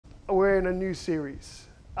we're in a new series.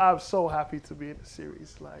 I'm so happy to be in the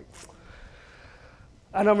series.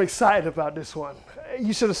 And I'm excited about this one.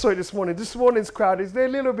 You should have saw it this morning. This morning's crowd is they're a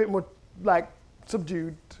little bit more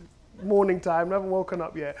subdued. Morning time, I haven't woken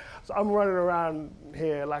up yet. So I'm running around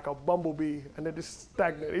here like a bumblebee and they're just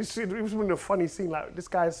stagnant. It was really a funny scene, like this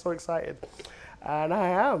guy is so excited. And I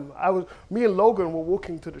am. Me and Logan were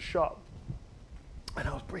walking to the shop and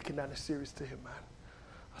I was breaking down the series to him, man.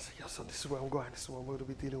 I said, yo, son, this is where I'm going. This is what I'm going to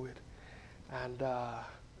be dealing with. And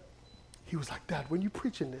he was like, Dad, when you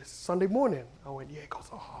preaching this Sunday morning? I went, yeah. He goes,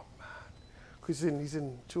 oh, man. Because he's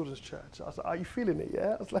in children's church. I was like, are you feeling it,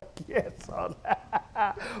 yeah? I was like, yes, son.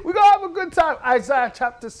 We're going to have a good time. Isaiah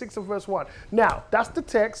chapter 6 and verse 1. Now, that's the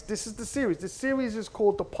text. This is the series. The series is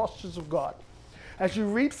called The Postures of God. As you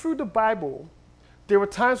read through the Bible, there are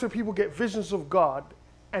times where people get visions of God,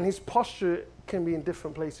 and his posture can be in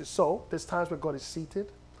different places. So there's times where God is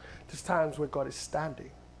seated. There's times where God is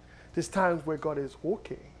standing. There's times where God is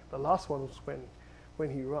walking. The last one was when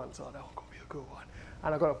he runs. Oh, that was going to be a good one.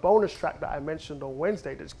 And I got a bonus track that I mentioned on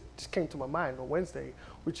Wednesday that just came to my mind on Wednesday,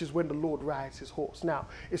 which is when the Lord rides his horse. Now,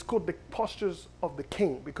 it's called the postures of the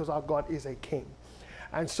king because our God is a king.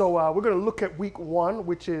 And so we're going to look at week 1,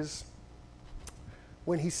 which is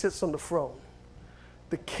when he sits on the throne.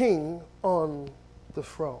 The king on the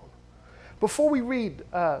throne. Before we read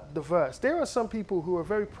the verse, there are some people who are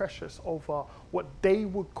very precious over what they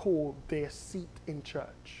would call their seat in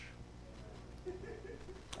church.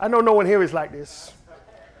 I know no one here is like this.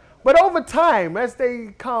 But over time, as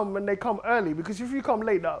they come, and they come early, because if you come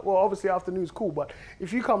late, well, obviously afternoon's cool, but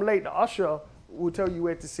if you come late, the usher will tell you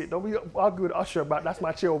where to sit. Don't be argue with the usher about, that's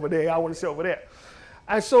my chair over there, I want to sit over there.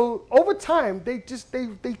 And so over time, they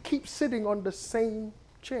keep sitting on the same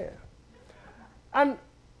chair. And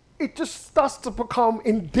it just starts to become,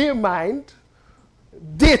 in their mind,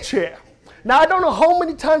 their chair. Now, I don't know how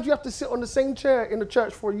many times you have to sit on the same chair in the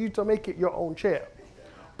church for you to make it your own chair.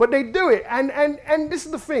 But they do it, and this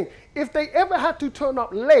is the thing. If they ever had to turn up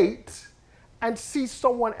late and see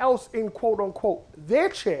someone else in quote-unquote their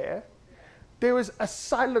chair, there is a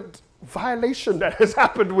silent violation that has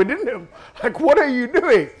happened within them. Like, what are you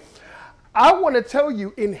doing? I want to tell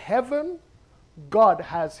you, in heaven, God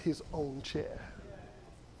has his own chair.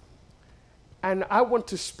 And I want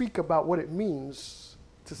to speak about what it means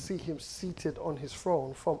to see him seated on his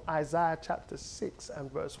throne from Isaiah chapter 6 and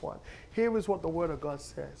verse 1. Here is what the word of God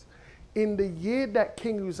says. In the year that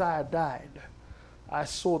King Uzziah died, I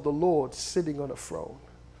saw the Lord sitting on a throne,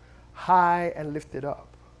 high and lifted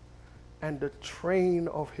up, and the train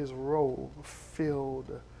of his robe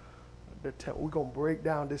filled the temple. We're going to break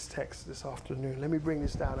down this text this afternoon. Let me bring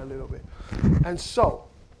this down a little bit. And so,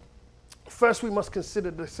 first we must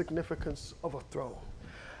consider the significance of a throne.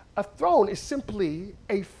 A throne is simply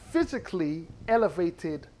a physically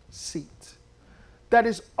elevated seat that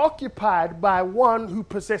is occupied by one who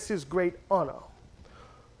possesses great honor.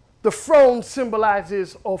 The throne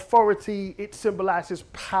symbolizes authority, it symbolizes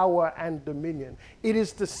power and dominion. It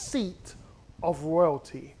is the seat of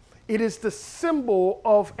royalty. It is the symbol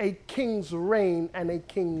of a king's reign and a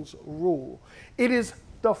king's rule. It is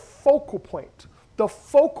the focal point. The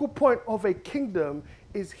focal point of a kingdom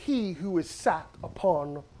is he who is sat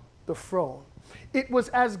upon the throne. It was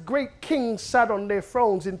as great kings sat on their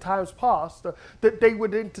thrones in times past that they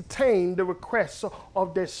would entertain the requests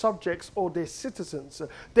of their subjects or their citizens.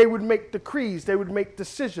 They would make decrees, they would make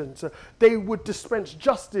decisions, they would dispense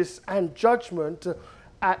justice and judgment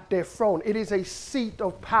at their throne. It is a seat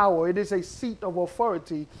of power, it is a seat of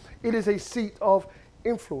authority, it is a seat of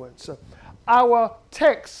influence. Our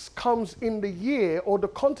text comes in the year, or the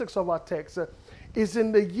context of our text is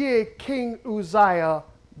in the year King Uzziah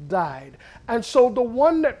died. And so the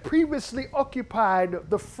one that previously occupied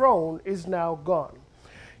the throne is now gone.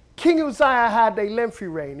 King Uzziah had a lengthy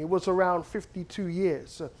reign. It was around 52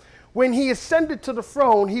 years. When he ascended to the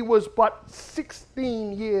throne, he was but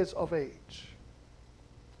 16 years of age.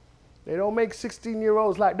 They don't make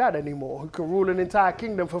 16-year-olds like that anymore who can rule an entire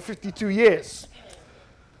kingdom for 52 years.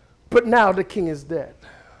 But now the king is dead.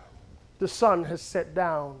 The sun has set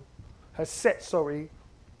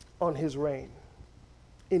on his reign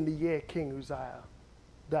in the year King Uzziah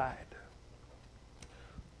died.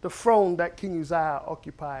 The throne that King Uzziah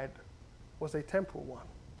occupied was a temporal one.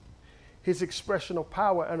 His expression of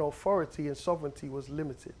power and authority and sovereignty was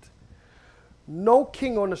limited. No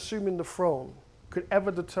king on assuming the throne could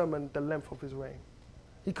ever determine the length of his reign.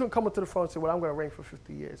 He couldn't come onto the throne and say, well, I'm going to reign for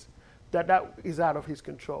 50 years. That is out of his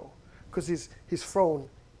control because his throne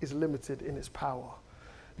is limited in its power.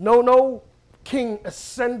 No king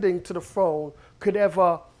ascending to the throne could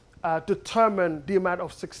ever determine the amount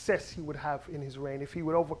of success he would have in his reign, if he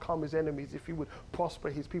would overcome his enemies, if he would prosper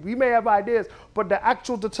his people. He may have ideas, but the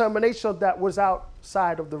actual determination of that was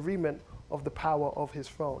outside of the remit of the power of his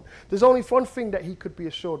throne. There's only one thing that he could be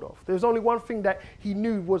assured of. There's only one thing that he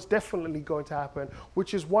knew was definitely going to happen,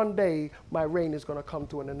 which is one day my reign is going to come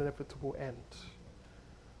to an inevitable end,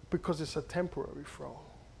 because it's a temporary throne.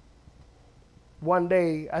 One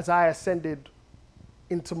day, as I ascended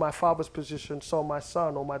into my father's position, so my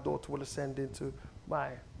son or my daughter will ascend into my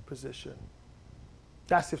position.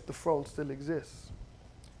 That's if the throne still exists.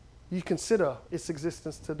 You consider its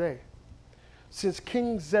existence today. Since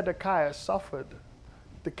King Zedekiah suffered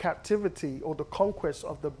the captivity or the conquest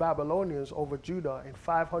of the Babylonians over Judah in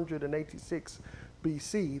 586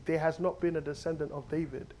 BC, there has not been a descendant of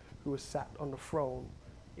David who has sat on the throne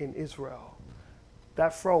in Israel.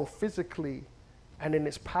 That throne physically and in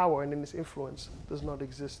its power and in its influence does not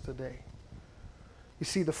exist today. You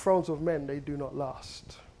see, the thrones of men, they do not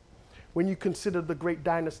last. When you consider the great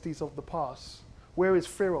dynasties of the past, where is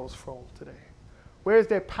Pharaoh's throne today? Where is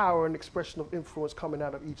their power and expression of influence coming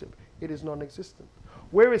out of Egypt? It is non-existent.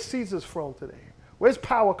 Where is Caesar's throne today? Where's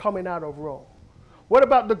power coming out of Rome? What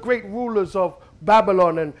about the great rulers of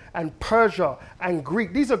Babylon and Persia and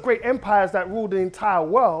Greek? These are great empires that rule the entire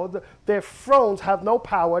world. Their thrones have no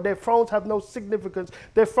power. Their thrones have no significance.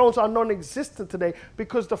 Their thrones are non-existent today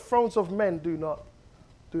because the thrones of men do not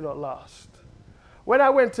last. When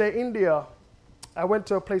I went to India, I went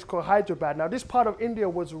to a place called Hyderabad. Now, this part of India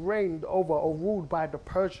was reigned over or ruled by the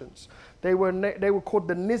Persians. They were called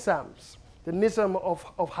the Nizams, the Nizam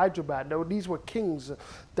of Hyderabad. These were kings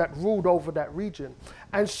that ruled over that region.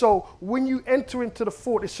 And so when you enter into the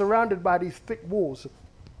fort, it's surrounded by these thick walls.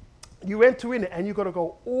 You enter in it, and you've got to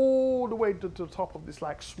go all the way to the top of this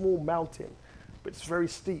like small mountain, but it's very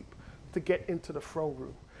steep, to get into the throne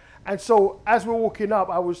room. And so as we're walking up,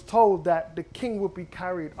 I was told that the king would be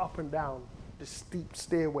carried up and down the steep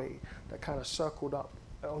stairway that kind of circled up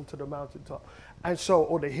onto the mountaintop, and so,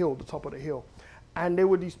 or the hill, the top of the hill. And there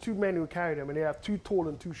were these two men who carried him, and they have two tall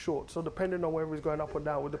and two short. So depending on whether he's going up or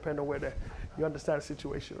down would depend on where they're, you understand the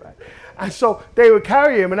situation, right? And so they would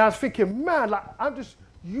carry him, and I was thinking, man, like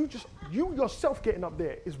you yourself getting up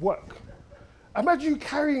there is work. Imagine you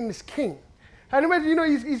carrying this king, and imagine,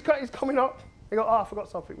 he's coming up. They go, oh, I forgot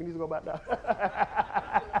something. We need to go back down.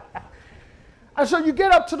 And so you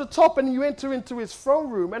get up to the top and you enter into his throne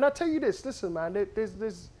room. And I tell you this, listen, man,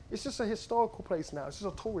 it's just a historical place now. It's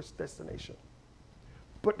just a tourist destination.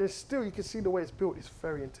 But there's still, you can see the way it's built, it's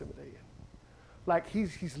very intimidating. Like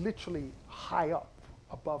he's literally high up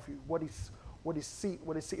above you. What his seat,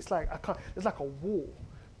 it's like it's like a wall,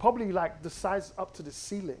 probably like the size up to the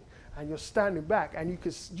ceiling. And you're standing back, and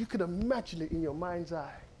you could imagine it in your mind's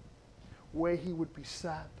eye, where he would be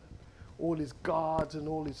sat, all his guards and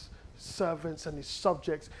all his servants and his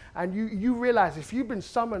subjects. And you realize if you've been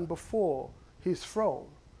summoned before his throne,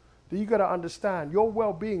 then you got to understand your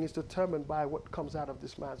well-being is determined by what comes out of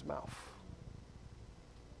this man's mouth.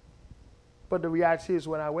 But the reality is,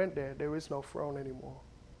 when I went there is no throne anymore.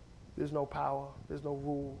 There's no power, there's no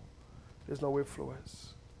rule, there's no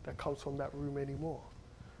influence that comes from that room anymore,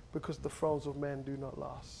 because the thrones of men do not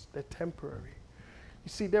last. They're temporary. You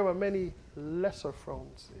see, there are many lesser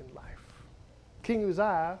thrones in life. King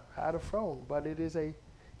Uzziah had a throne, but it is a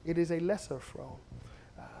lesser throne.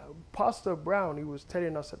 Pastor Brown, he was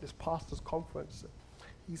telling us at this pastor's conference,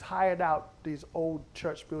 he's hired out this old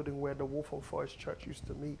church building where the Waltham Forest Church used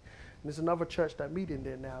to meet. And there's another church that meet in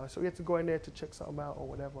there now. So he had to go in there to check something out or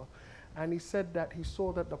whatever. And he said that he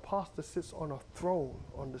saw that the pastor sits on a throne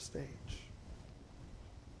on the stage.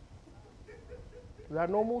 Is that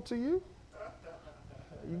normal to you?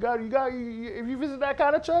 If you visit that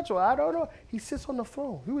kind of church, well, I don't know. He sits on the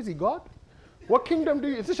throne. Who is he, God? What kingdom do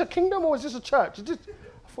you, is this a kingdom or is this a church?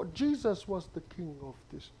 I thought Jesus was the king of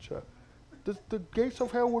this church. The gates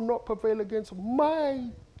of hell will not prevail against my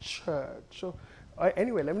church. So,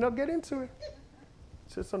 anyway, let me not get into it.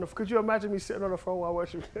 Could you imagine me sitting on the throne while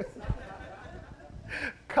worshiping?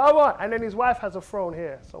 Come on. And then his wife has a throne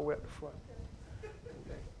here, somewhere at the front.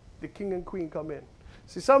 The king and queen come in.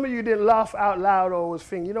 See, some of you didn't laugh out loud or was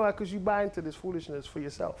thinking, you know what, because you buy into this foolishness for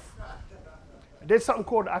yourself. There's something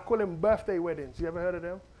called, I call them birthday weddings. You ever heard of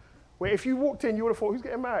them? Where if you walked in, you would have thought, who's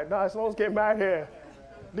getting married? No, someone's getting married here.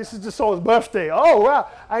 This is just someone's birthday. Oh, wow.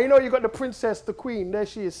 And you got the princess, the queen. There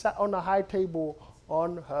she is, sat on the high table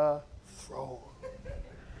on her throne.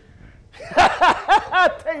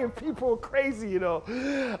 I tell you, people are crazy,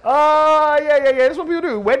 Oh, yeah. That's what people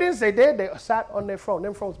do. Weddings, they sat on their throne.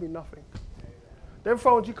 Them thrones mean nothing. Them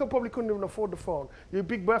phones, you probably couldn't even afford the phone. Your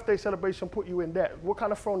big birthday celebration put you in debt. What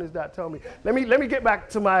kind of phone is that? Tell me. Let me get back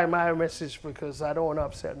to my message because I don't want to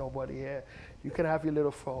upset nobody here. You can have your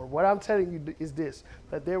little phone. What I'm telling you is this,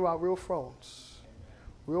 that there are real thrones,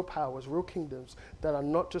 real powers, real kingdoms that are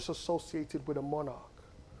not just associated with a monarch.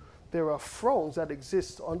 There are thrones that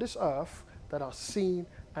exist on this earth that are seen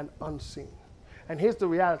and unseen. And here's the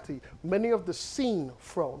reality. Many of the seen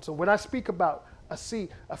thrones, and when I speak about a scene,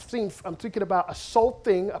 I'm thinking about a soul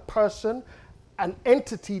thing, a person, an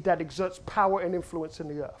entity that exerts power and influence in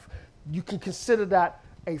the earth. You can consider that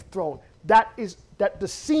a throne. That the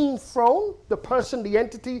seen throne, the person, the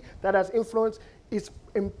entity that has influence, is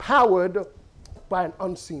empowered by an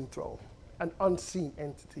unseen throne, an unseen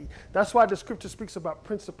entity. That's why the scripture speaks about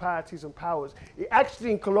principalities and powers. It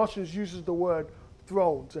actually in Colossians uses the word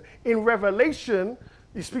thrones. In Revelation,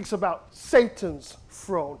 he speaks about Satan's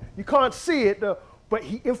throne. You can't see it, but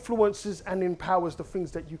he influences and empowers the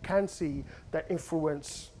things that you can see that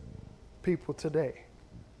influence people today.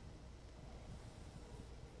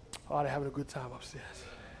 Oh, they're having a good time upstairs.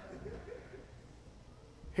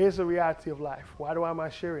 Here's the reality of life. Why am I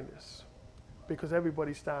sharing this? Because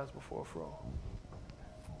everybody stands before a throne.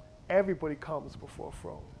 Everybody comes before a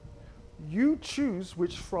throne. You choose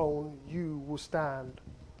which throne you will stand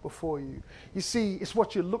before you. You see, it's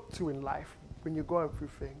what you look to in life when you're going through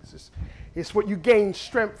things. It's what you gain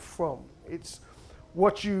strength from. It's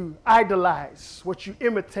what you idolize, what you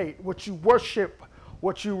imitate, what you worship,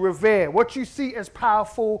 what you revere, what you see as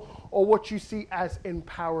powerful or what you see as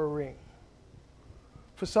empowering.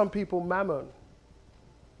 For some people, mammon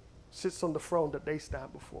sits on the throne that they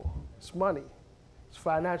stand before. It's money. It's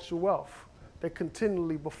financial wealth. They're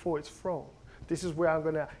continually before its throne. This is where I'm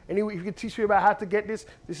going to, anyway, if you can teach me about how to get this,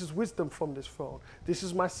 this is wisdom from this throne. This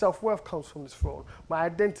is my self-worth comes from this throne. My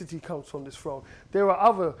identity comes from this throne. There are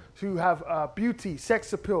others who have beauty,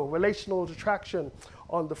 sex appeal, relational attraction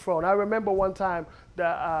on the throne. I remember one time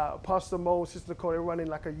that Pastor Mo and Sister Nicole, they were running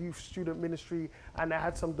like a youth student ministry, and they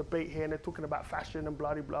had some debate here, and they're talking about fashion and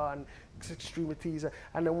blah, blah, blah, and extremities.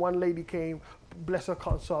 And then one lady came, bless her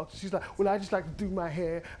consult. She's like, well, I just like to do my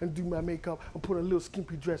hair and do my makeup and put a little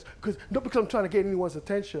skimpy dress. Not because I'm trying to get anyone's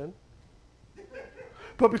attention,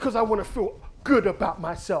 but because I want to feel good about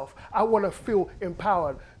myself. I want to feel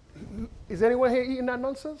empowered. Is anyone here eating that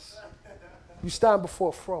nonsense? You stand before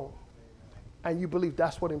a throne, and you believe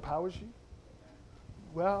that's what empowers you?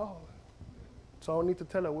 Well, so I don't need to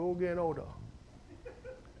tell her, we're all getting older.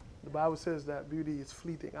 The Bible says that beauty is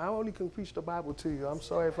fleeting. I only can preach the Bible to you. I'm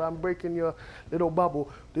sorry if I'm breaking your little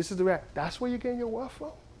bubble. This is the reality. That's where you're getting your worth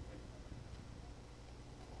from?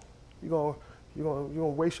 You're gonna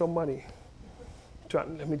waste your money.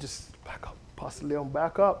 Let me just back up. Pastor Leon,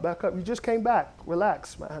 back up. You just came back.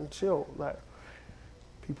 Relax, man. Chill. Like,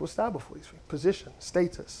 people stand before these things. Position,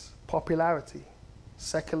 status, popularity,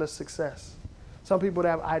 secular success. Some people that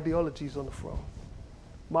have ideologies on the throne.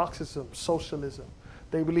 Marxism, socialism.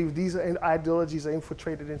 They believe these ideologies are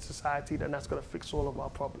infiltrated in society, and that's going to fix all of our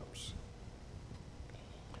problems.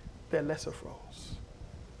 They're lesser thrones.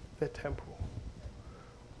 They're temporal.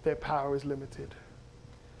 Their power is limited.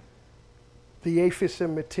 The atheists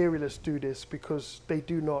and materialists do this because they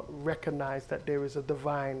do not recognize that there is a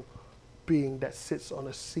divine being that sits on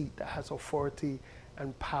a seat that has authority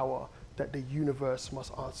and power that the universe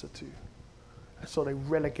must answer to. And so they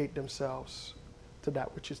relegate themselves to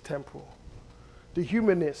that which is temporal. The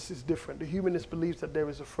humanist is different. The humanist believes that there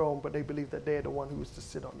is a throne, but they believe that they're the one who is to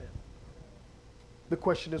sit on it. The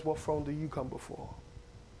question is, what throne do you come before?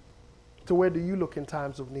 To where do you look in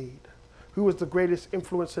times of need? Who is the greatest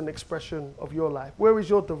influence and expression of your life? Where is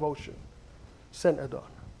your devotion centered on?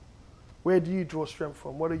 Where do you draw strength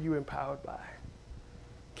from? What are you empowered by?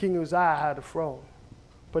 King Uzziah had a throne,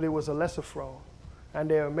 but it was a lesser throne,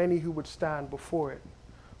 and there are many who would stand before it.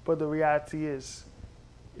 But the reality is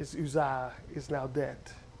Uzziah is now dead.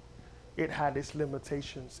 It had its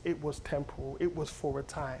limitations. It was temporal. It was for a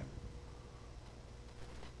time.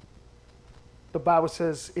 The Bible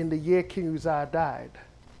says, in the year King Uzziah died,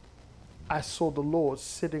 I saw the Lord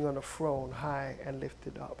sitting on a throne high and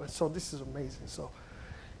lifted up. And so this is amazing. So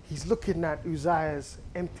he's looking at Uzziah's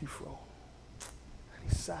empty throne, and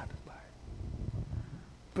he's saddened by it.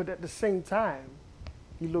 But at the same time,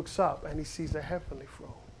 he looks up and he sees a heavenly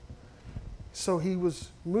throne. So he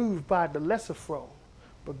was moved by the lesser throne,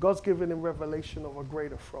 but God's given him revelation of a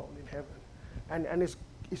greater throne in heaven. And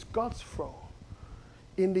it's God's throne.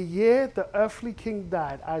 In the year the earthly king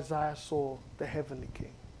died, Isaiah saw the heavenly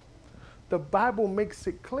king. The Bible makes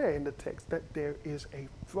it clear in the text that there is a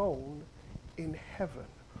throne in heaven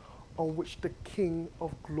on which the King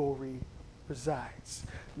of glory resides.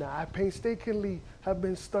 Now, I painstakingly have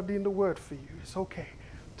been studying the word for you. It's okay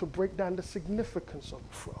to break down the significance of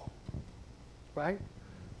the throne, right?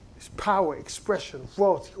 It's power, expression,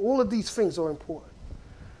 royalty. All of these things are important.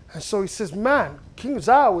 And so he says, man, King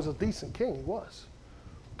Uzziah was a decent king. He was.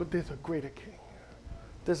 But there's a greater king.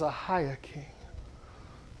 There's a higher king.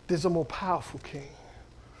 There's a more powerful king.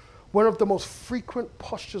 One of the most frequent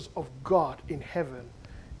postures of God in heaven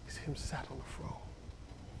is him sat on the throne.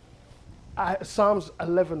 Psalms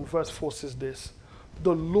 11 verse 4 says this: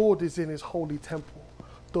 the Lord is in his holy temple.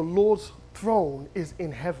 The Lord's throne is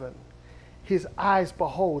in heaven. His eyes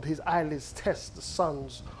behold, his eyelids test the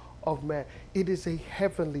sons of man. It is a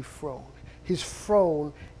heavenly throne. His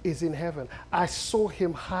throne is in heaven. I saw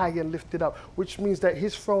him high and lifted up, which means that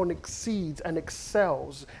his throne exceeds and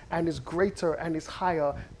excels and is greater and is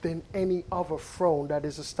higher than any other throne that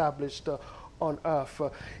is established on earth.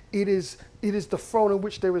 It is the throne in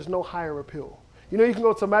which there is no higher appeal. You know, you can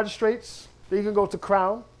go to magistrates, then you can go to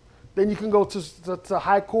crown, then you can go to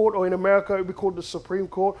high court, or in America it would be called the Supreme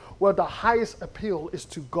Court, where the highest appeal is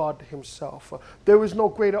to God himself. There is no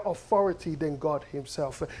greater authority than God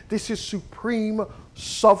himself. This is supreme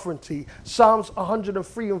sovereignty. Psalms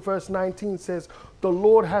 103 and verse 19 says, the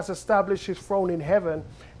Lord has established his throne in heaven,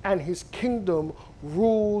 and his kingdom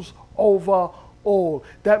rules over all.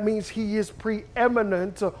 That means he is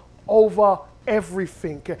preeminent over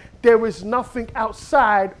everything. There is nothing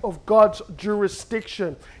outside of God's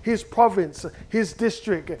jurisdiction. His province, his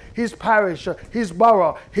district, his parish, his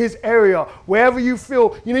borough, his area, wherever you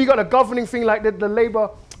feel. You know, you got a governing thing like the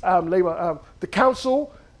the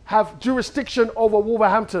council have jurisdiction over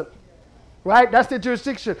Wolverhampton, right? That's their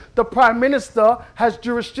jurisdiction. The prime minister has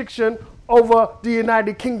jurisdiction over the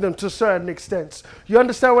United Kingdom to a certain extent. You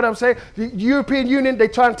understand what I'm saying? The European Union, they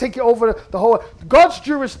try and take it over the whole. God's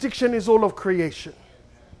jurisdiction is all of creation.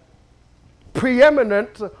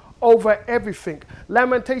 Preeminent over everything.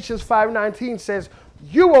 Lamentations 5:19 says,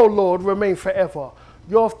 you, O Lord, remain forever.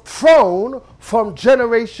 Your throne from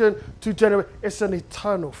generation to generation. It's an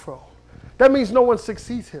eternal throne. That means no one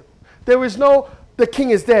succeeds him. There is no, the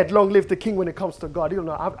king is dead, long live the king when it comes to God. You don't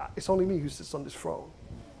know, it's only me who sits on this throne.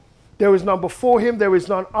 There is none before him, there is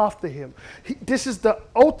none after him. This is the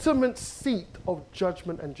ultimate seat of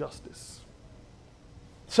judgment and justice.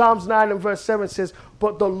 Psalms 9 and verse 7 says,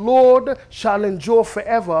 but the Lord shall endure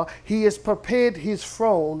forever. He has prepared his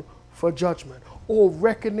throne for judgment. All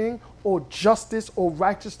reckoning, or justice, or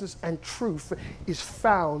righteousness and truth is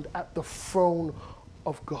found at the throne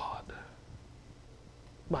of God.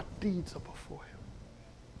 My deeds are before him.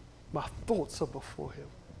 My thoughts are before him.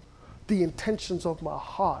 The intentions of my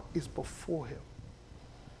heart is before him.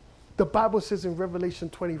 The Bible says in Revelation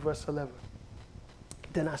 20 verse 11,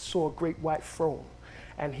 then I saw a great white throne,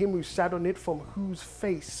 and him who sat on it, from whose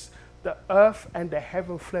face the earth and the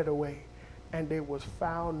heaven fled away, and there was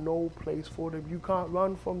found no place for them. You can't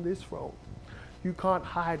run from this throne. You can't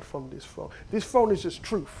hide from this throne. This throne is just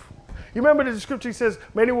truth. You remember the scripture says,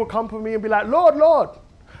 many will come to me and be like, Lord, Lord,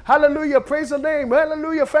 hallelujah, praise the name,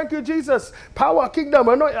 hallelujah, thank you, Jesus, power, kingdom.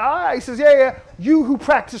 He says, yeah, you who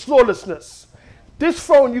practice lawlessness. This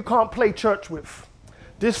throne you can't play church with.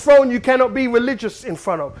 This throne you cannot be religious in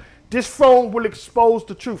front of. This throne will expose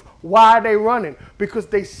the truth. Why are they running? Because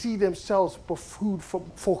they see themselves for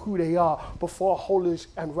who they are before a holy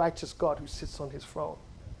and righteous God who sits on his throne.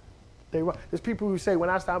 There's people who say, when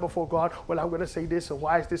I stand before God, well, I'm going to say this, and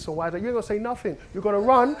why is this, and why is that? You're going to say nothing. You're going to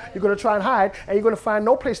run, you're going to try and hide, and you're going to find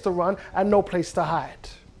no place to run and no place to hide.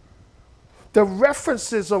 The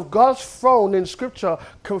references of God's throne in Scripture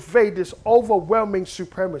convey this overwhelming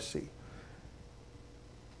supremacy.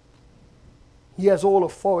 He has all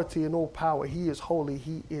authority and all power. He is holy.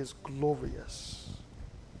 He is glorious.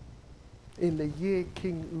 In the year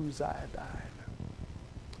King Uzziah died,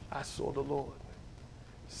 I saw the Lord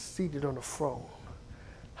seated on a throne,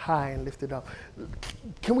 high and lifted up.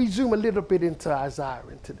 Can we zoom a little bit into Isaiah,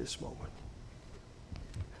 into this moment?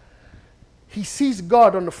 He sees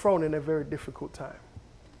God on the throne in a very difficult time.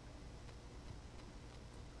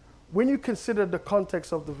 When you consider the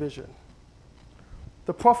context of the vision,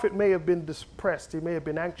 the prophet may have been depressed, he may have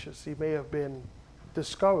been anxious, he may have been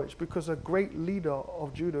discouraged because a great leader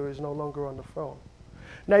of Judah is no longer on the throne.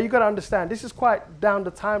 Now you got to understand, this is quite down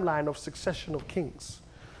the timeline of succession of kings.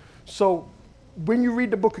 So when you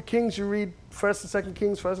read the book of Kings, you read 1st and 2nd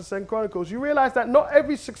Kings, 1st and 2nd Chronicles, you realize that not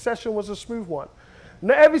every succession was a smooth one.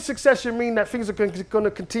 Not every succession means that things are going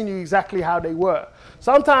to continue exactly how they were.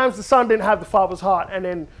 Sometimes the son didn't have the father's heart, and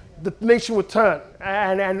then the nation would turn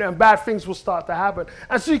and bad things will start to happen.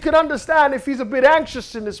 And so you can understand if he's a bit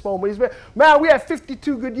anxious in this moment. Man, we had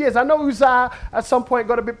 52 good years. I know Uzziah at some point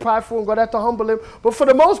got a bit prideful and God had to humble him. But for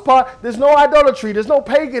the most part, there's no idolatry. There's no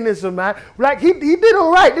paganism, man. Like he did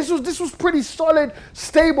all right. This was pretty solid,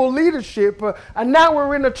 stable leadership. And now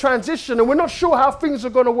we're in a transition and we're not sure how things are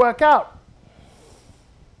going to work out.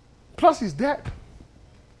 Plus he's dead.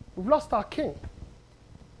 We've lost our king.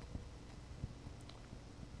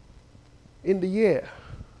 In the year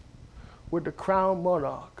where the crowned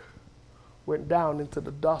monarch went down into the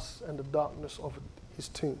dust and the darkness of his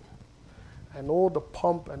tomb, and all the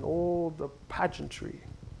pomp and all the pageantry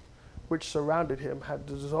which surrounded him had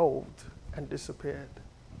dissolved and disappeared,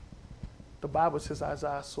 the Bible says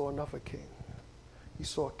Isaiah saw another king. He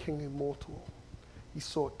saw a king immortal. He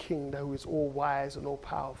saw a king who is all wise and all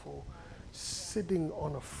powerful, sitting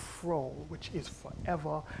on a throne which is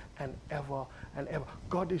forever and ever and ever.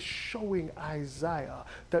 God is showing Isaiah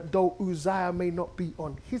that though Uzziah may not be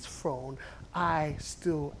on his throne, I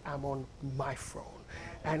still am on my throne.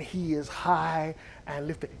 And he is high and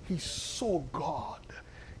lifted. He saw God.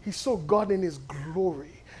 He saw God in his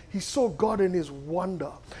glory. He saw God in his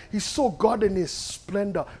wonder. He saw God in his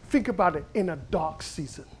splendor. Think about it, in a dark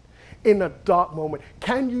season. In a dark moment.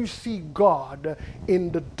 Can you see God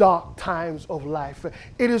in the dark times of life?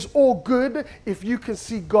 It is all good if you can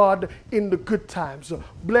see God in the good times.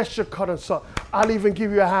 Bless your cotton son. I'll even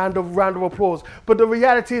give you a round of applause. But the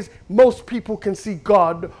reality is most people can see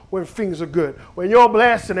God when things are good. When you're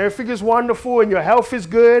blessed and everything is wonderful and your health is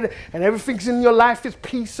good and everything's in your life is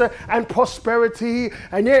peace and prosperity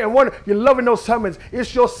and you're loving those sermons.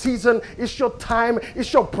 It's your season. It's your time.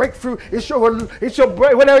 It's your breakthrough. It's your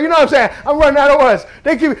whatever. You know what I'm saying? I'm running out of words.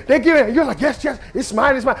 They give it. You're like, yes, it's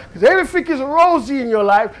mine. Because everything is rosy in your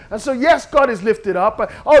life. And so, yes, God is lifted up.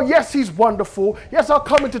 Oh, yes, he's wonderful. Yes, I'll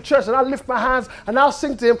come into church and I'll lift my hands and I'll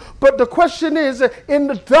sing to him. But the question is, in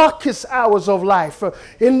the darkest hours of life,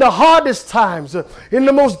 in the hardest times, in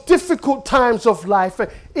the most difficult times of life,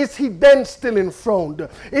 is he then still enthroned?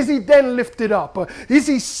 Is he then lifted up? Is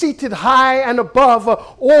he seated high and above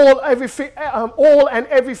all and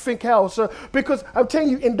everything else? Because I'm telling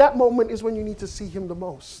you, in that moment is when you need to see him the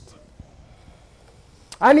most.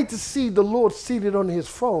 I need to see the Lord seated on his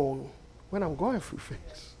throne when I'm going through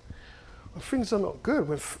things. When things are not good,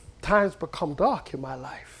 when times become dark in my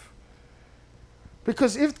life.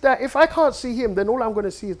 Because if I can't see him, then all I'm going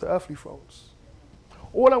to see is the earthly thrones.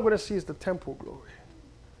 All I'm going to see is the temple glory.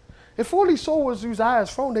 If all he saw was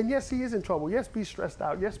Uzziah's throne, then yes, he is in trouble. Yes, be stressed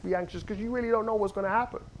out. Yes, be anxious, because you really don't know what's going to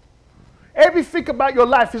happen. Everything about your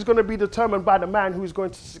life is going to be determined by the man who is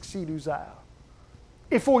going to succeed Uzziah.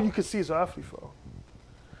 If all you can see is an earthly throne.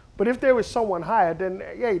 But if there is someone higher, then,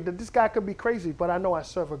 hey, this guy could be crazy, but I know I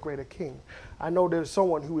serve a greater king. I know there's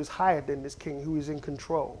someone who is higher than this king, who is in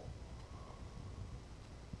control.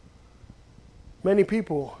 Many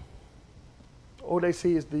people, all they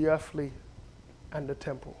see is the earthly and the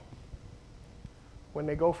temple when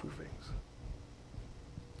they go through things.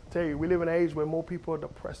 I tell you, we live in an age where more people are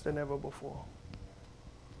depressed than ever before,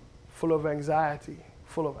 full of anxiety,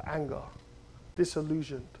 full of anger,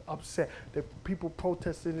 disillusioned, upset. There are people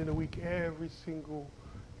protesting in a week people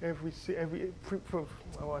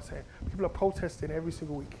are protesting every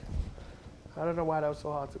single week. I don't know why that was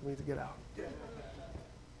so hard for me to get out.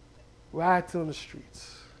 Riots on the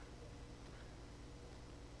streets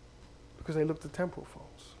because they looked at temple phones.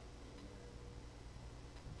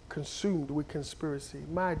 Consumed with conspiracy.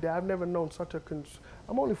 My dad, I've never known such a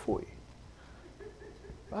I'm only 40.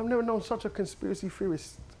 I've never known such a conspiracy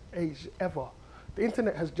theorist age ever. The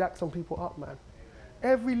internet has jacked some people up, man.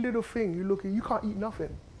 Every little thing you look at, you can't eat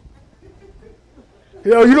nothing.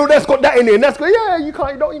 You know that's got that in it, and that's got, you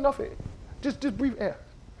don't eat nothing. Just breathe air.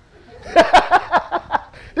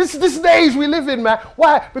 This is the age we live in, man.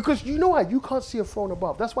 Why? Because you know why? You can't see a throne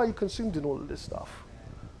above. That's why you're consumed in all of this stuff.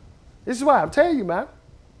 This is why I'm telling you, man.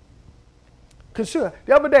 Consumer.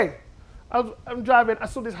 The other day, I'm driving, I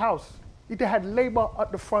saw this house. It had labor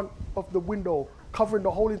at the front of the window, covering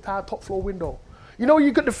the whole entire top floor window. You know,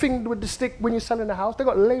 you got the thing with the stick when you're selling the house? They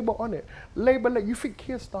got labor on it. Labor, you think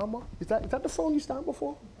Keir Starmer? Is that the throne you stand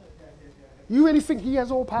before? You really think he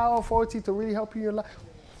has all power, authority to really help you in your life?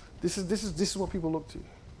 This is what people look to.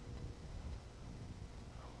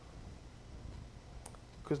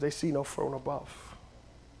 Because they see no throne above.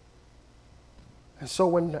 And so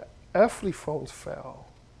when the earthly thrones fail,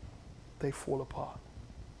 they fall apart.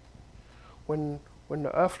 When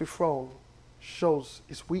the earthly throne shows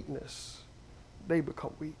its weakness, they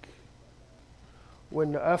become weak.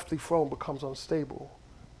 When the earthly throne becomes unstable,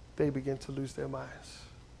 they begin to lose their minds.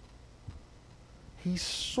 he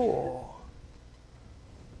saw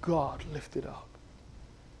God lifted up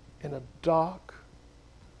in a dark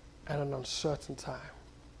and an uncertain time.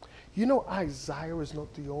 You know, Isaiah is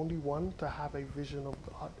not the only one to have a vision of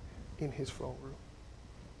God in his throne room.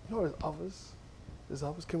 You know, there's others. There's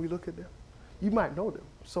others. Can we look at them? You might know them,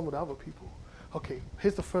 some of the other people. Okay,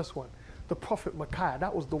 here's the first one. The prophet Micaiah.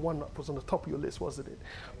 That was the one that was on the top of your list, wasn't it?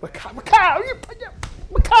 Micaiah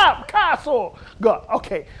saw God.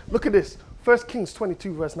 Okay, look at this. 1 Kings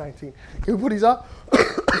 22, verse 19. Can we put these up?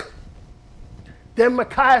 Then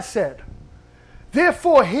Micaiah said,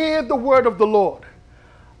 therefore hear the word of the Lord.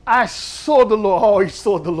 I saw the Lord. Oh, he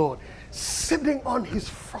saw the Lord sitting on his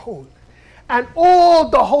throne, and all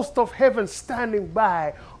the host of heaven standing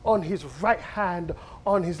by on his right hand,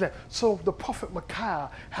 on his left. So the prophet Micaiah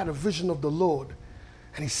had a vision of the Lord,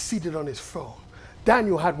 and he's seated on his throne.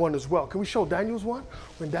 Daniel had one as well. Can we show Daniel's one?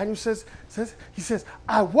 When Daniel says,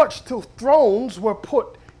 I watched till thrones were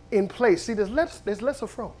put in place. See, there's lesser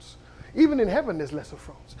thrones. Even in heaven, there's lesser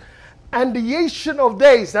thrones. And the Ancient of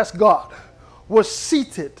Days, that's God, was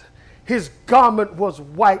seated. His garment was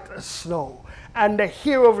white as snow, and the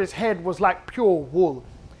hair of his head was like pure wool.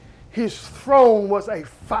 His throne was a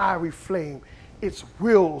fiery flame, its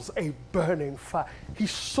wheels a burning fire. He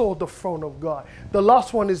saw the throne of God. The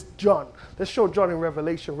last one is John. Let's show John in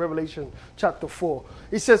Revelation chapter 4.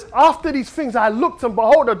 He says, after these things I looked, and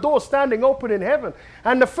behold, a door standing open in heaven.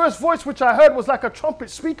 And the first voice which I heard was like a trumpet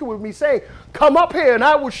speaking with me, saying, come up here, and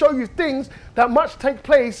I will show you things that must take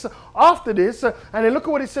place after this. And then look at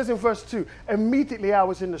what it says in verse 2. Immediately I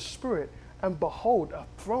was in the Spirit, and behold, a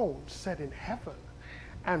throne set in heaven,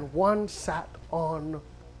 and one sat on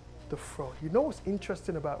the throne. You know what's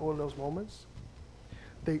interesting about all those moments?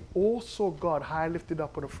 They all saw God high lifted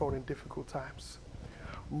up on the throne in difficult times.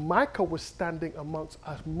 Micah was standing amongst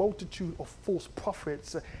a multitude of false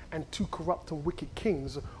prophets and two corrupt and wicked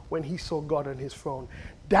kings when he saw God on his throne.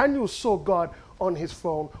 Daniel saw God on his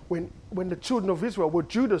throne when the children of Israel, well,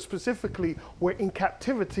 Judah specifically, were in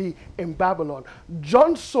captivity in Babylon.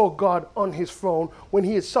 John saw God on his throne when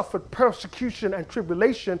he had suffered persecution and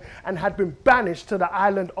tribulation and had been banished to the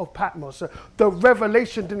island of Patmos. The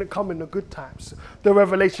revelation didn't come in the good times. The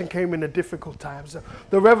revelation came in the difficult times.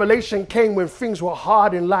 The revelation came when things were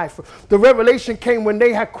hard in life. The revelation came when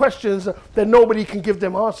they had questions that nobody can give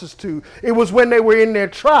them answers to. It was when they were in their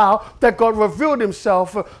trial that God revealed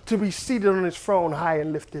himself to be seated on his throne high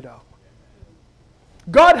and lifted up.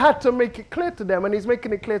 God had to make it clear to them, and he's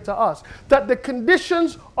making it clear to us, that the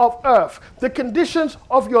conditions of earth, the conditions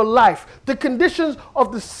of your life, the conditions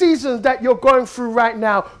of the seasons that you're going through right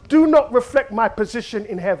now do not reflect my position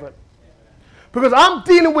in heaven. Because I'm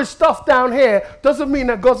dealing with stuff down here doesn't mean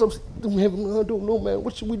that God's up in heaven. I don't know, man.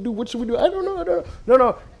 What should we do? What should we do? I don't know.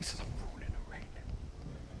 No. He says, I'm ruling and reigning.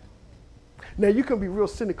 Now, you can be real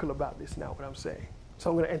cynical about this now, what I'm saying. So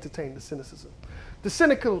I'm going to entertain the cynicism. The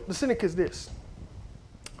cynic is this.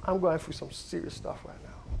 I'm going through some serious stuff right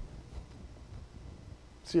now.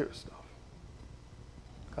 Serious stuff.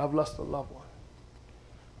 I've lost a loved one.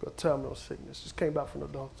 Got terminal sickness. Just came back from the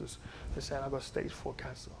doctors. They said I got stage 4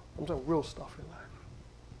 cancer. I'm talking real stuff in life.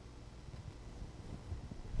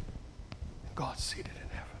 God's seated in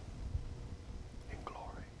heaven, in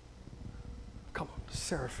glory. Come on, the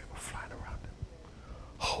seraphim are flying around him.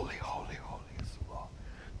 Holy, holy, holy is the Lord.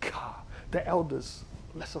 God, the elders,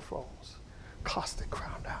 lesser thrones, cast their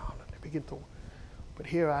crown down, and they begin to. But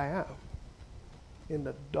here I am, in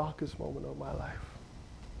the darkest moment of my life.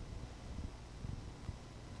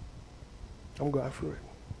 I'm going through it.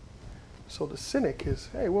 So the cynic is,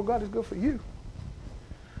 hey, well, God is good for you.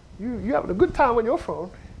 You having a good time on your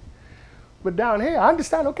phone. But down here, I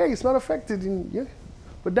understand, okay, it's not affected in you.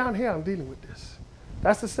 But down here, I'm dealing with this.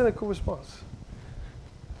 That's the cynical response.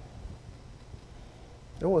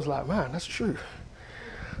 Everyone's like, man, that's true.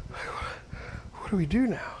 What do we do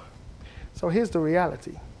now? So here's the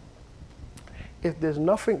reality. If there's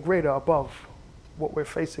nothing greater above what we're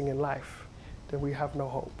facing in life, then we have no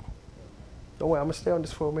hope. Don't worry, I'm going to stay on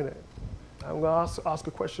this for a minute. I'm going to ask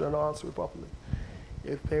a question and I'll answer it properly.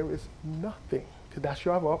 If there is nothing, because that's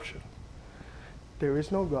your other option. There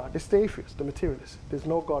is no God. It's the atheists, the materialists. There's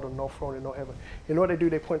no God or no throne and no heaven. You know what they do?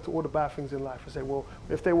 They point to all the bad things in life and say, well,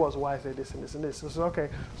 if there was, why is there this and this and this? So it's okay,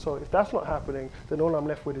 so if that's not happening, then all I'm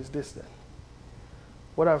left with is this then.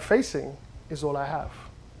 What I'm facing is all I have.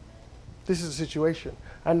 This is the situation.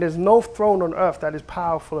 And there's no throne on earth that is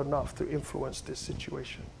powerful enough to influence this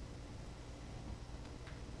situation.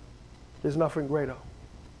 There's nothing greater.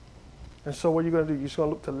 And so what are you going to do? You're just going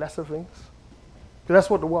to look to lesser things? Because that's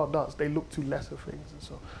what the world does. They look to lesser things. And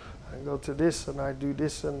so I go to this and I do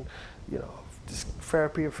this and, this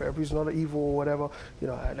therapy is not evil or whatever. You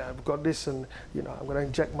know, and I've got this, and you know, I'm going to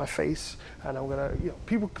inject my face, and I'm going to, you know,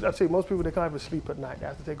 people. I'd say most people, they can't even sleep at night. They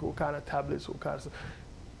have to take all kind of tablets, all kinds of stuff.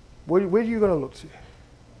 Where are you going to look to?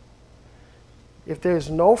 If there is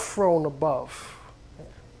no throne above,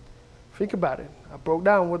 think about it. I broke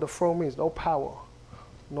down what the throne means. No power,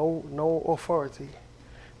 no authority.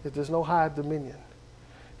 If there's no higher dominion,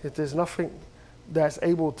 if there's nothing that's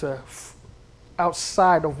able to,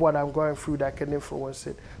 outside of what I'm going through that can influence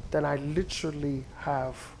it, then I literally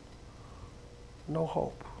have no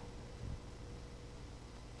hope.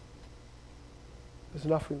 There's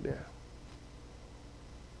nothing there.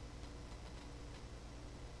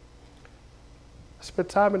 I spent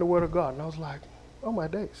time in the Word of God, and I was like, oh my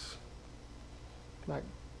days. Like,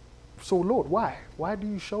 so Lord, why? Why do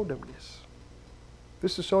you show them this?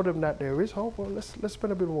 This to show them that there is hope? Well, let's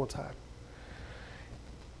spend a bit more time.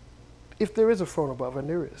 If there is a throne above, and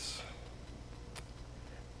there is,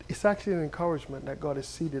 it's actually an encouragement that God is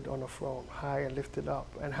seated on a throne, high and lifted up,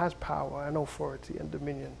 and has power and authority and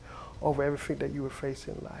dominion over everything that you will face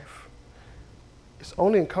in life. It's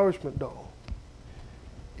only encouragement, though,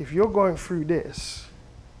 if you're going through this,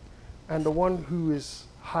 and the one who is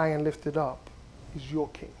high and lifted up is your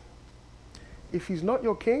king. If he's not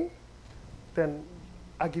your king, then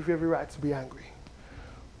I give you every right to be angry.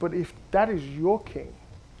 But if that is your king,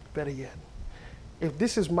 better yet, if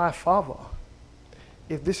this is my Father,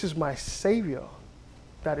 if this is my Savior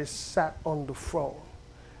that is sat on the throne,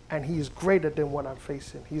 and he is greater than what I'm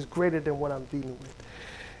facing, he's greater than what I'm dealing with,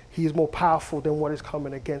 he is more powerful than what is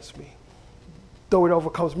coming against me. Though it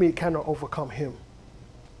overcomes me, it cannot overcome him.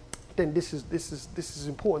 Then this is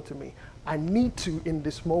important to me. I need to, in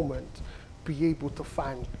this moment, be able to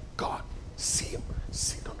find God, see him,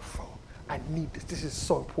 sit on the throne. I need this. This is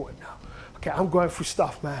so important now. Okay, I'm going through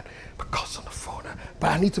stuff, man, but God's on the throne.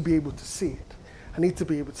 But I need to be able to see it. I need to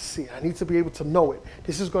be able to see it. I need to be able to know it.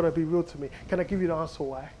 This is going to be real to me. Can I give you the answer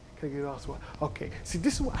why? Can I give you the answer why? Okay, see,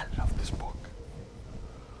 this is why I love this book.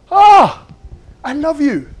 Oh, I love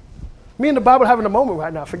you. Me and the Bible having a moment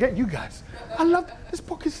right now. Forget you guys. I love this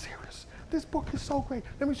book is serious. This book is so great.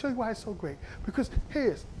 Let me show you why it's so great. Because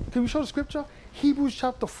here's, can we show the scripture? Hebrews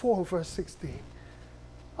chapter 4 and verse 16.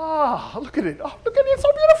 Ah, look at it. Oh, look at it. It's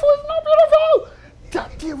so beautiful. It's not beautiful.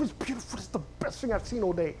 That deer is beautiful. It's the best thing I've seen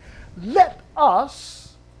all day. Let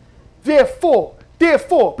us, therefore,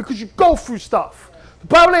 because you go through stuff. The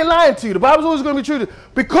Bible ain't lying to you. The Bible's always going to be true to you.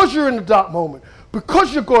 Because you're in the dark moment.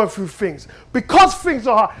 Because you're going through things, because things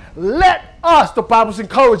are hard, let us, the Bible's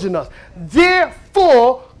encouraging us,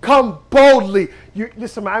 therefore come boldly.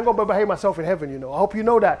 Listen, man, I ain't going to behave myself in heaven, you know. I hope you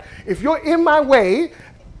know that. If you're in my way,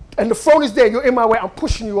 and the throne is there, you're in my way, I'm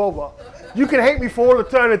pushing you over. You can hate me for all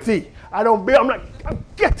eternity. I'm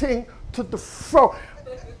getting to the throne.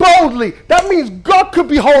 Boldly. That means God could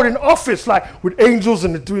be holding office, like with angels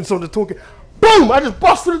and doing some of the talking. Boom! I just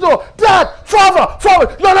bust through the door. Dad,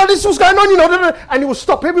 father, no, this is what's going on, you know. And he will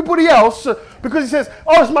stop everybody else because he says,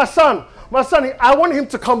 oh, it's my son. My son, I want him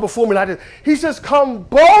to come before me like this. He says, come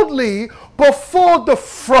boldly before the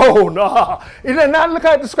throne. And then now look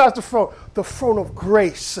how it describes the throne of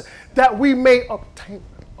grace, that we may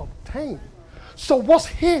obtain. So what's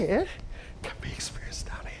here can be experienced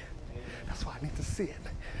down here. That's why I need to see it.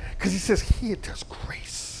 Because he says, here there's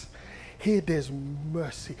grace. Here there's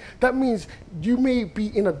mercy. That means you may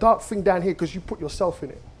be in a dark thing down here because you put yourself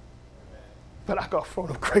in it. But I got a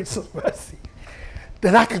throne of grace and mercy.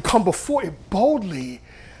 Then I can come before it boldly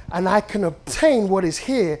and I can obtain what is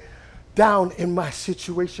here down in my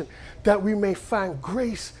situation. That we may find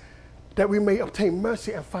grace, that we may obtain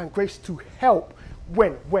mercy and find grace to help.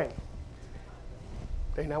 When?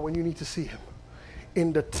 Now when you need to see him.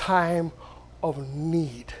 In the time of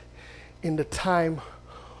need. In the time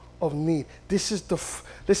of need. This is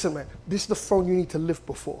listen, man, this is the throne you need to live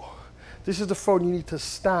before. This is the throne you need to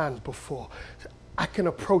stand before. I can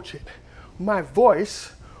approach it. My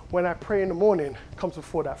voice, when I pray in the morning, comes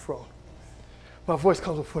before that throne. My voice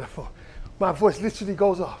comes before that throne. My voice literally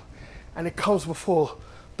goes up and it comes before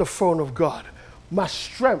the throne of God. My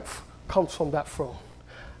strength comes from that throne.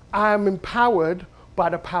 I am empowered by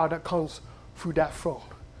the power that comes through that throne.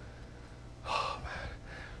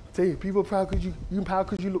 Tell you, people are proud because you empowered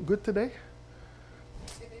because you look good today?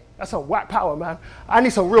 That's some whack power, man. I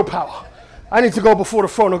need some real power. I need to go before the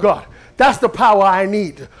throne of God. That's the power I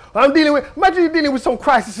need. Imagine you're dealing with some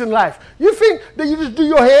crisis in life. You think that you just do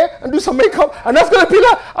your hair and do some makeup and that's going to be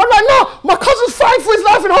like, I'm like, no, my cousin's fighting for his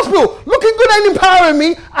life in hospital. Looking good and empowering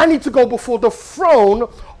me. I need to go before the throne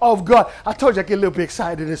of God. I told you I get a little bit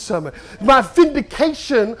excited in this sermon. My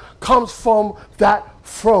vindication comes from that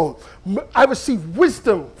throne. I receive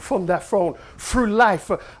wisdom from that throne through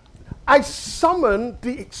life. I summon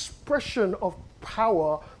the expression of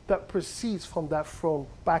power that proceeds from that throne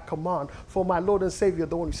by command. For my Lord and Savior,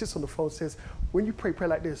 the one who sits on the throne, says, when you pray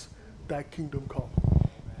like this, thy kingdom come.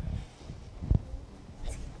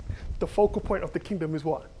 The focal point of the kingdom is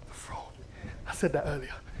what? The throne. I said that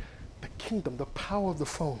earlier. The kingdom, the power of the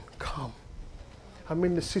throne, come. I'm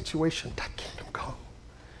in the situation, that kingdom come.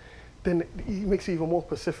 Then he makes it even more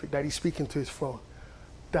specific that he's speaking to his throne.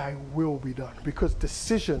 Thy will be done. Because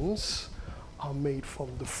decisions are made from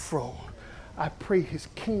the throne. I pray his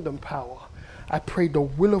kingdom power. I pray the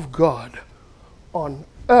will of God on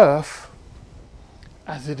earth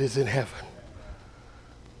as it is in heaven.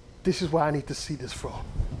 This is why I need to see this throne.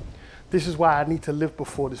 This is why I need to live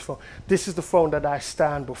before this throne. This is the throne that I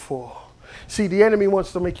stand before. See, the enemy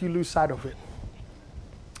wants to make you lose sight of it.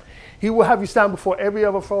 He will have you stand before every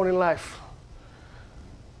other throne in life,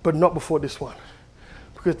 but not before this one.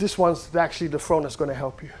 Because this one's actually the throne that's going to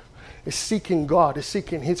help you. It's seeking God. It's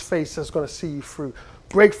seeking his face that's going to see you through.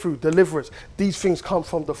 Breakthrough, deliverance. These things come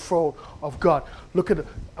from the throne of God. Look at it.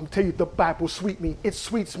 I'm telling you, the Bible sweet me. It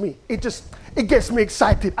sweets me. It gets me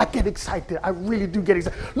excited. I get excited. I really do get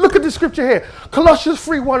excited. Look at the scripture here. Colossians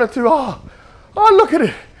 3, 1 and 2. Oh, look at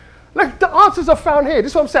it. Like the answers are found here.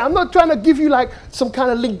 This is what I'm saying. I'm not trying to give you like some kind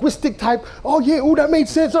of linguistic type, that made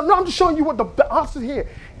sense. No, I'm just showing you what the answer here.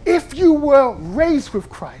 If you were raised with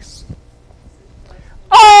Christ,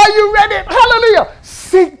 you read it. Hallelujah.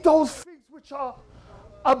 Seek those things which are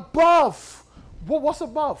above. What's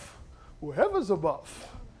above? Whoever's above.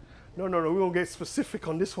 No, we won't get specific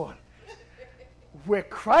on this one. Where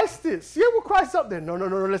Christ is. Yeah, well, Christ's up there. No,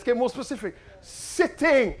 let's get more specific.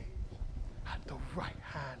 Sitting at the right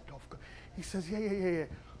hand of God. He says, yeah.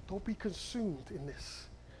 Don't be consumed in this.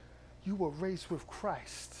 You were raised with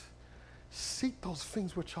Christ. Seek those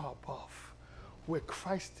things which are above, where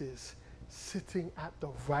Christ is sitting at the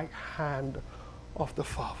right hand of the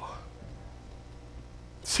Father.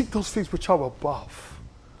 Seek those things which are above.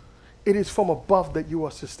 It is from above that you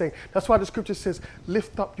are sustained. That's why the scripture says,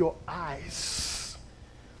 lift up your eyes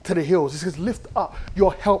to the hills. It says, lift up.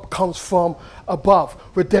 Your help comes from above.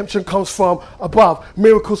 Redemption comes from above.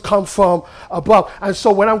 Miracles come from above. And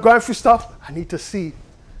so when I'm going through stuff, I need to see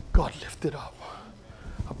God lifted up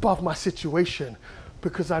above my situation,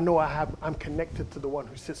 because I know I'm connected to the one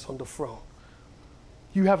who sits on the throne.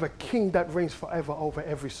 You have a king that reigns forever over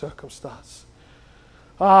every circumstance.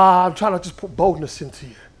 I'm trying to just put boldness into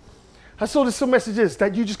you. And so the message is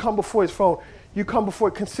that you just come before his throne. You come before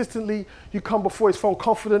it consistently. You come before his throne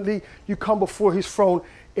confidently. You come before his throne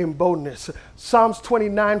in boldness. Psalms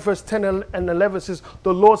 29 verse 10 and 11 says,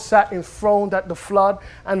 the Lord sat enthroned at the flood,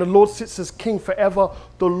 and the Lord sits as king forever.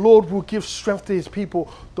 The Lord will give strength to his people.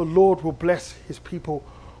 The Lord will bless his people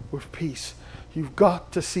with peace. You've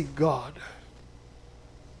got to see God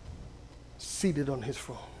seated on his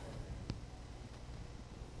throne.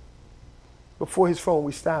 Before his throne,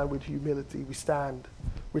 we stand with humility. We stand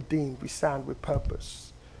redeemed. We stand with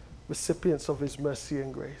purpose. Recipients of his mercy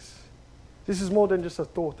and grace. This is more than just a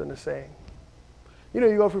thought and a saying. You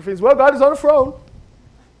go through things, well, God is on the throne.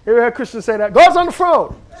 You ever heard Christians say that? God's on the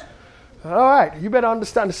throne. All right, you better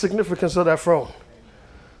understand the significance of that throne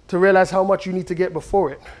to realize how much you need to get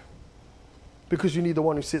before it, because you need the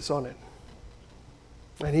one who sits on it.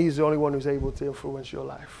 And he's the only one who's able to influence your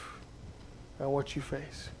life and what you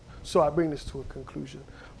face. So I bring this to a conclusion.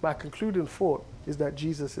 My concluding thought is that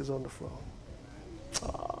Jesus is on the throne.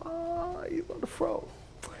 He's on the throne.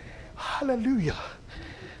 Hallelujah.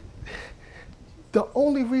 The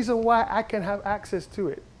only reason why I can have access to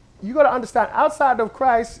it, you got to understand, outside of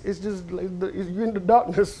Christ, it's just you're in the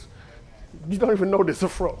darkness. You don't even know there's a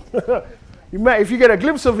throne. If you get a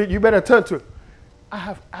glimpse of it, you better turn to it. I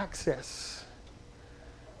have access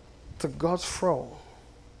to God's throne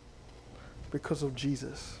because of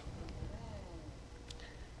Jesus.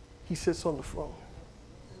 He sits on the throne.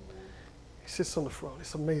 He sits on the throne.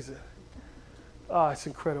 It's amazing. It's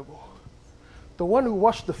incredible. The one who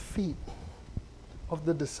washed the feet of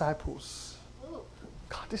the disciples.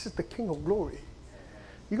 God, this is the King of glory.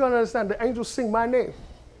 You got to understand, the angels sing my name.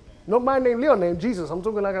 Not my name, Leon's name, Jesus. I'm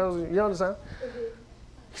talking like you understand?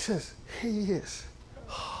 He says, here he is.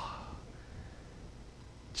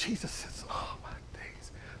 Jesus says, my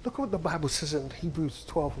days. Look at what the Bible says in Hebrews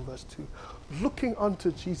 12 and verse 2. Looking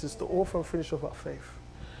unto Jesus, the author and finisher of our faith,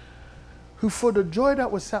 who for the joy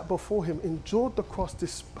that was set before him endured the cross,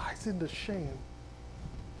 despising the shame,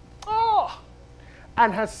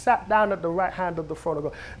 and has sat down at the right hand of the throne of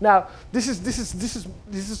God. Now, this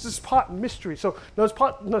is part mystery. So no, it's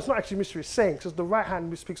not actually mystery. It's saying, because the right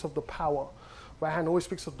hand speaks of the power Right hand always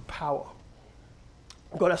speaks of the power.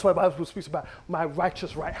 God, that's why the Bible speaks about my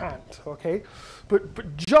righteous right hand, okay?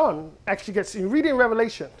 But John actually gets, you read in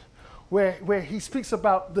Revelation, where he speaks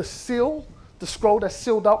about the seal, the scroll that's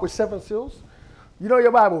sealed up with 7 seals. You know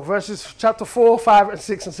your Bible, verses chapter 4, 5, and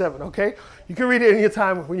 6, and 7, okay? You can read it in your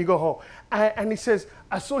time when you go home. And he says,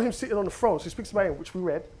 I saw him sitting on the throne. So he speaks about him, which we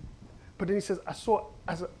read. But then he says, I saw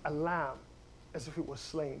as a lamb, as if it was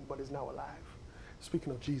slain, but is now alive.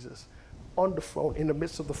 Speaking of Jesus, on the throne, in the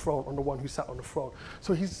midst of the throne, on the one who sat on the throne.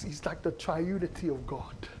 So he's like the triunity of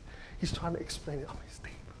God. He's trying to explain it. Oh, it's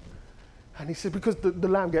deep. And he said, because the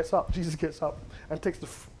lamb gets up, Jesus gets up and takes the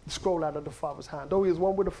scroll out of the Father's hand. Though he is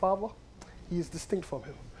one with the Father, he is distinct from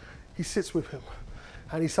him. He sits with him.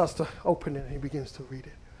 And he starts to open it and he begins to read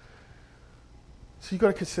it. So you've got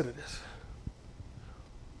to consider this.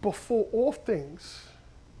 Before all things,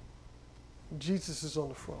 Jesus is on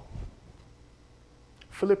the throne.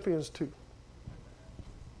 Philippians 2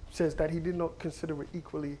 says that he did not consider it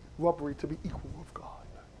equally robbery to be equal with God.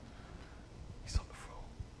 He's on the throne.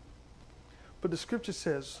 But the scripture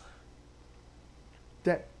says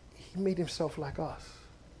that he made himself like us.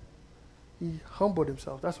 He humbled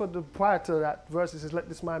himself. That's what prior to that verse it says, let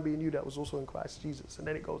this mind be in you that was also in Christ Jesus. And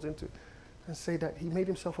then it goes into and say that he made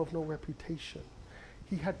himself of no reputation.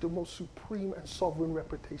 He had the most supreme and sovereign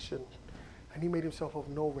reputation. And he made himself of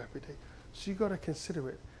no reputation. So you got to consider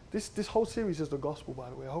it. This whole series is the gospel, by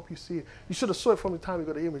the way. I hope you see it. You should have saw it from the time you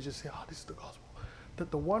got the image and say, oh, this is the gospel.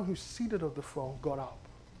 That the one who's seated on the throne got up.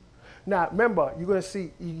 Now, remember, you're going to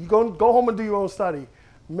see, you go home and do your own study.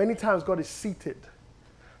 Many times God is seated.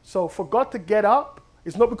 So for God to get up,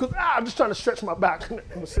 it's not because, I'm just trying to stretch my back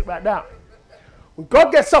and sit back down. When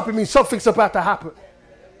God gets up, it means something's about to happen.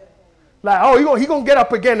 Like, oh, he gonna get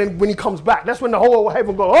up again and when he comes back. That's when the whole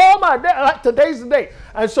heaven goes, oh my God, like today's the day.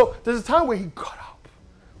 And so there's a time where he got up.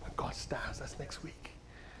 When God stands, that's next week.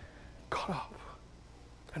 Got up.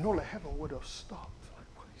 And all of heaven would have stopped. Like,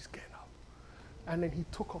 well, he's getting up. And then he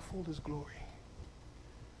took off all his glory.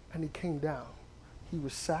 And he came down. He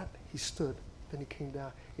was sat, he stood, then he came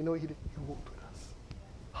down. You know what he did? He walked with us.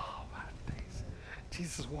 Oh, man, days.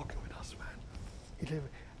 Jesus is walking with us, man. He lived.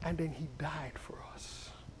 And then he died for us.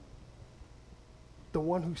 The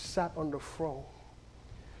one who sat on the throne,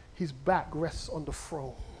 his back rests on the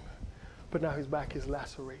throne, but now his back is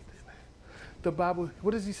lacerated. The Bible,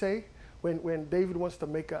 what does he say? When David wants to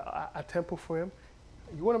make a temple for him,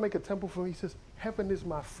 you want to make a temple for him, he says, heaven is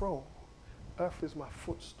my throne, earth is my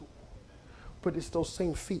footstool. But it's those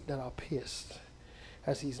same feet that are pierced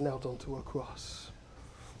as he's nailed onto a cross.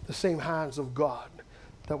 The same hands of God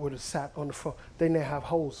that would have sat on the throne, they now have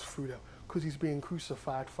holes through them because he's being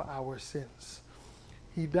crucified for our sins.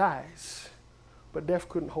 He dies, but death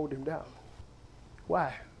couldn't hold him down.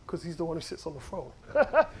 Why? Because he's the one who sits on the throne.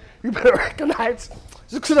 You better recognize,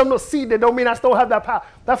 just because I'm not seated, don't mean I still have that power.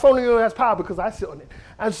 That throne only has power because I sit on it.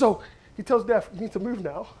 And so he tells death, you need to move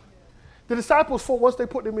now. The disciples thought once they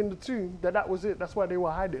put him in the tomb that was it. That's why they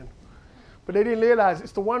were hiding. But they didn't realize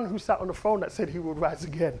it's the one who sat on the throne that said he would rise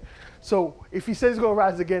again. So if he says he's going to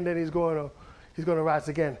rise again, then he's going to rise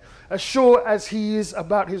again. As sure as he is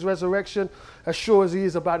about his resurrection, as sure as he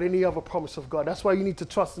is about any other promise of God. That's why you need to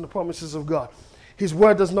trust in the promises of God. His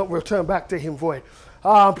word does not return back to him void.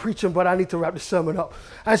 I'm preaching, but I need to wrap the sermon up.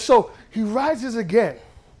 And so he rises again,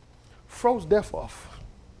 throws death off.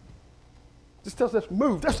 Just tells us,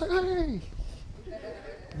 move. That's like, hey.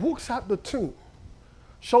 Walks out the tomb,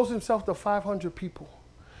 shows himself to 500 people,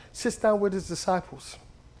 sits down with his disciples.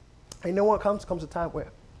 And you know what comes? Comes a time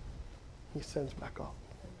where he ascends back up.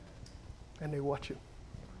 And they watch him.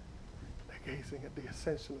 They're gazing at the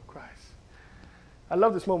ascension of Christ. I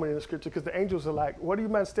love this moment in the scripture because the angels are like, what are you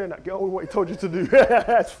man staring at? Get on with what he told you to do.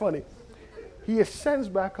 That's funny. He ascends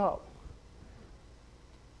back up.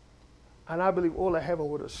 And I believe all of heaven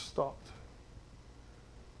would have stopped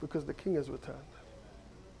because the king has returned.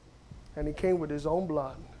 And he came with his own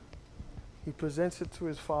blood. He presents it to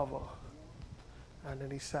his Father. And then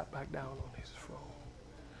he sat back down on his throne.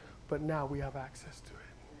 But now we have access to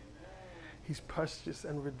it. He's purchased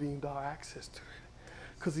and redeemed our access to it.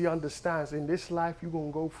 Because he understands in this life you're going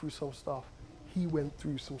to go through some stuff. He went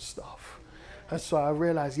through some stuff. And so I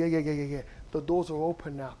realized, yeah. The doors are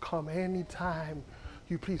open now. Come anytime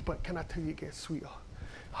you please. But can I tell you, it gets sweeter.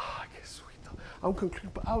 It gets sweeter. I'm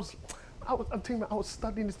concluding, but I'm telling you, I was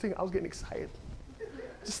studying this thing. I was getting excited.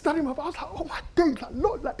 Just studying my Bible. I was like, oh my days, like,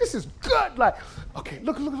 Lord, like, this is good. Like, okay,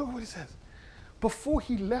 look what it says. Before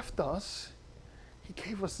he left us, he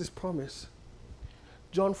gave us this promise.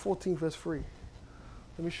 John 14, verse 3.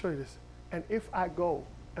 Let me show you this. And if I go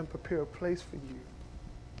and prepare a place for you,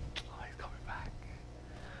 he's coming back.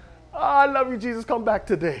 I love you, Jesus. Come back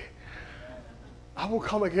today. I will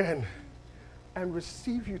come again and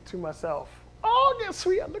receive you to myself. Oh, yeah,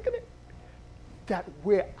 sweet. Look at it. That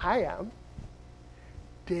where I am,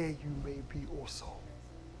 there you may be also.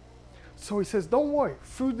 So he says, don't worry.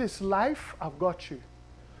 Through this life, I've got you.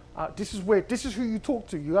 This is who you talk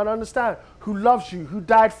to. You got to understand who loves you, who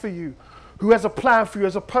died for you, who has a plan for you,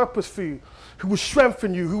 has a purpose for you, who will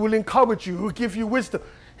strengthen you, who will encourage you, who will give you wisdom.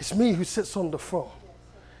 It's me who sits on the throne.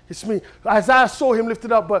 It's me. Isaiah saw him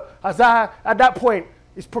lifted up, but Isaiah, at that point,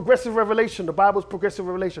 it's progressive revelation. The Bible's progressive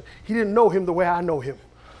revelation. He didn't know him the way I know him,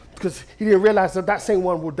 because he didn't realize that that same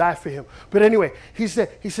one will die for him. But anyway, he says,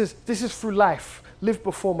 this is through life. Live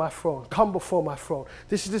before my throne. Come before my throne.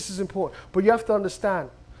 This is important. But you have to understand,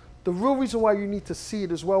 the real reason why you need to see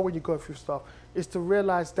it as well when you're going through stuff is to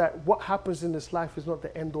realize that what happens in this life is not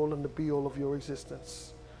the end all and the be all of your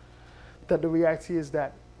existence. That the reality is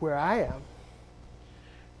that where I am,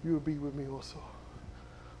 you will be with me also.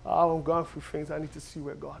 I'm going through things, I need to see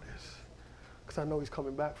where God is, because I know he's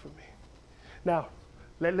coming back for me. Now,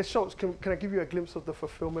 let's show, can I give you a glimpse of the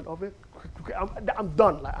fulfillment of it? I'm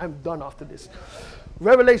done, I'm done after this.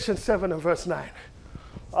 Revelation 7 and verse 9.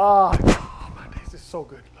 Oh, man, this is so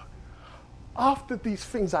good. Look. After these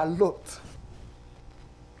things I looked,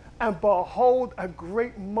 and behold, a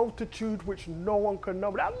great multitude which no one can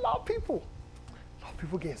number. A lot of people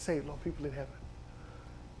getting saved, a lot of people in heaven.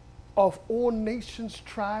 Of all nations,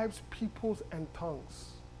 tribes, peoples, and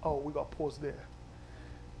tongues. Oh, we got to pause there.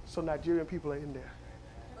 So Nigerian people are in there.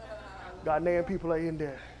 Ghanaian people are in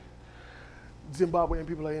there. Zimbabwean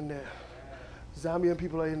people are in there. Zambian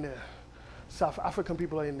people are in there. South African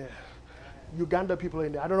people are in there. Uganda people are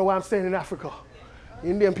in there. I don't know why I'm staying in Africa.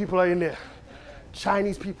 Indian people are in there.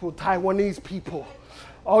 Chinese people, Taiwanese people.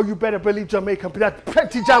 Oh, you better believe Jamaican. There's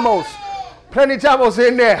plenty Jamos. Plenty Jamos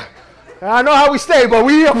in there. I know how we stay, but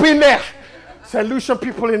we up in there. St. Lucian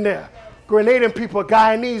people in there. Grenadian people,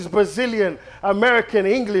 Guyanese, Brazilian, American,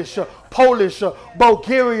 English, Polish,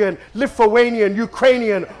 Bulgarian, Lithuanian,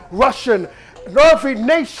 Ukrainian, Russian, every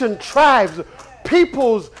nation, tribes,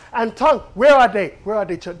 peoples, and tongues. Where are they? Where are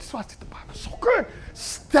they, church? This is why I think the Bible is so good.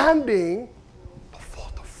 Standing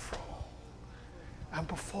before the throne and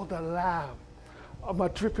before the Lamb. My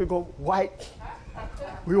dripping go white.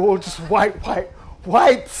 We all just white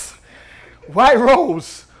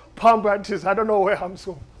robes, palm branches. I don't know where I'm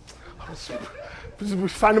so. I'm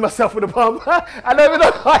finding myself with a palm. I don't even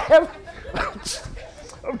know who I am.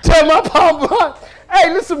 I'm telling my palm branch.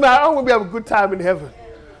 Hey, listen, man, I'm going to have a good time in heaven.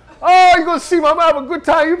 Oh, you're going to see my man have a good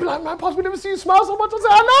time. You'll be like, man, possibly never see you smile so much. I say,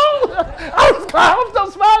 I know. I'm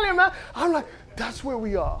still smiling, man. I'm like, that's where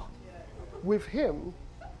we are. With him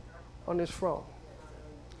on his throne.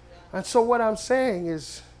 And so what I'm saying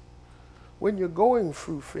is, when you're going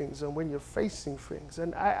through things and when you're facing things,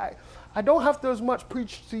 and I don't have to as much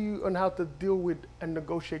preach to you on how to deal with and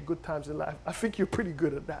negotiate good times in life. I think you're pretty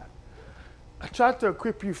good at that. I try to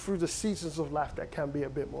equip you through the seasons of life that can be a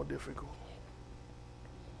bit more difficult.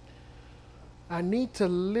 I need to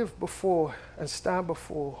live before and stand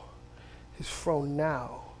before his throne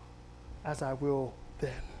now as I will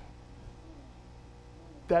then.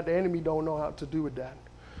 That the enemy don't know how to do with that.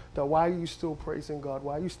 That why are you still praising God?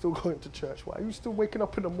 Why are you still going to church? Why are you still waking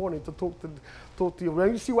up in the morning to talk to you?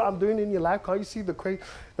 When you see what I'm doing in your life, can't you see the crazy?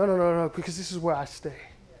 No, because this is where I stay.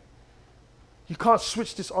 You can't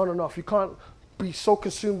switch this on and off. You can't be so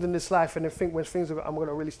consumed in this life and then think when things are, I'm going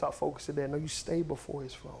to really start focusing there. No, you stay before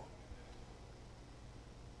his throne.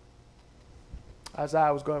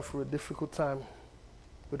 Isaiah was going through a difficult time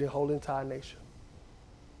with the whole entire nation.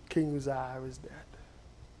 King Uzziah is dead.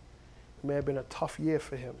 It may have been a tough year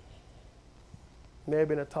for him. It may have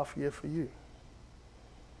been a tough year for you.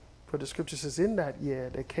 But the scripture says, in that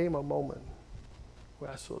year, there came a moment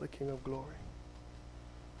where I saw the King of Glory.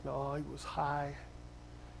 No, he was high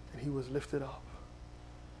and he was lifted up.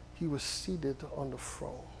 He was seated on the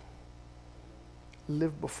throne.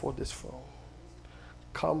 Live before this throne.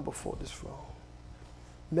 Come before this throne.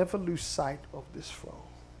 Never lose sight of this throne.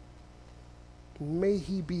 May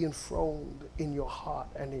he be enthroned in your heart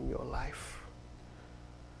and in your life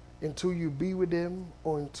until you be with him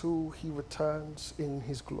or until he returns in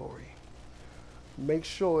his glory. Make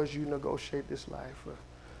sure as you negotiate this life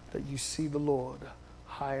that you see the Lord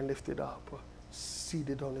high and lifted up,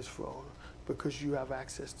 seated on his throne, because you have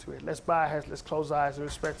access to it. Let's bow our heads, let's close our eyes in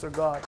respect to God.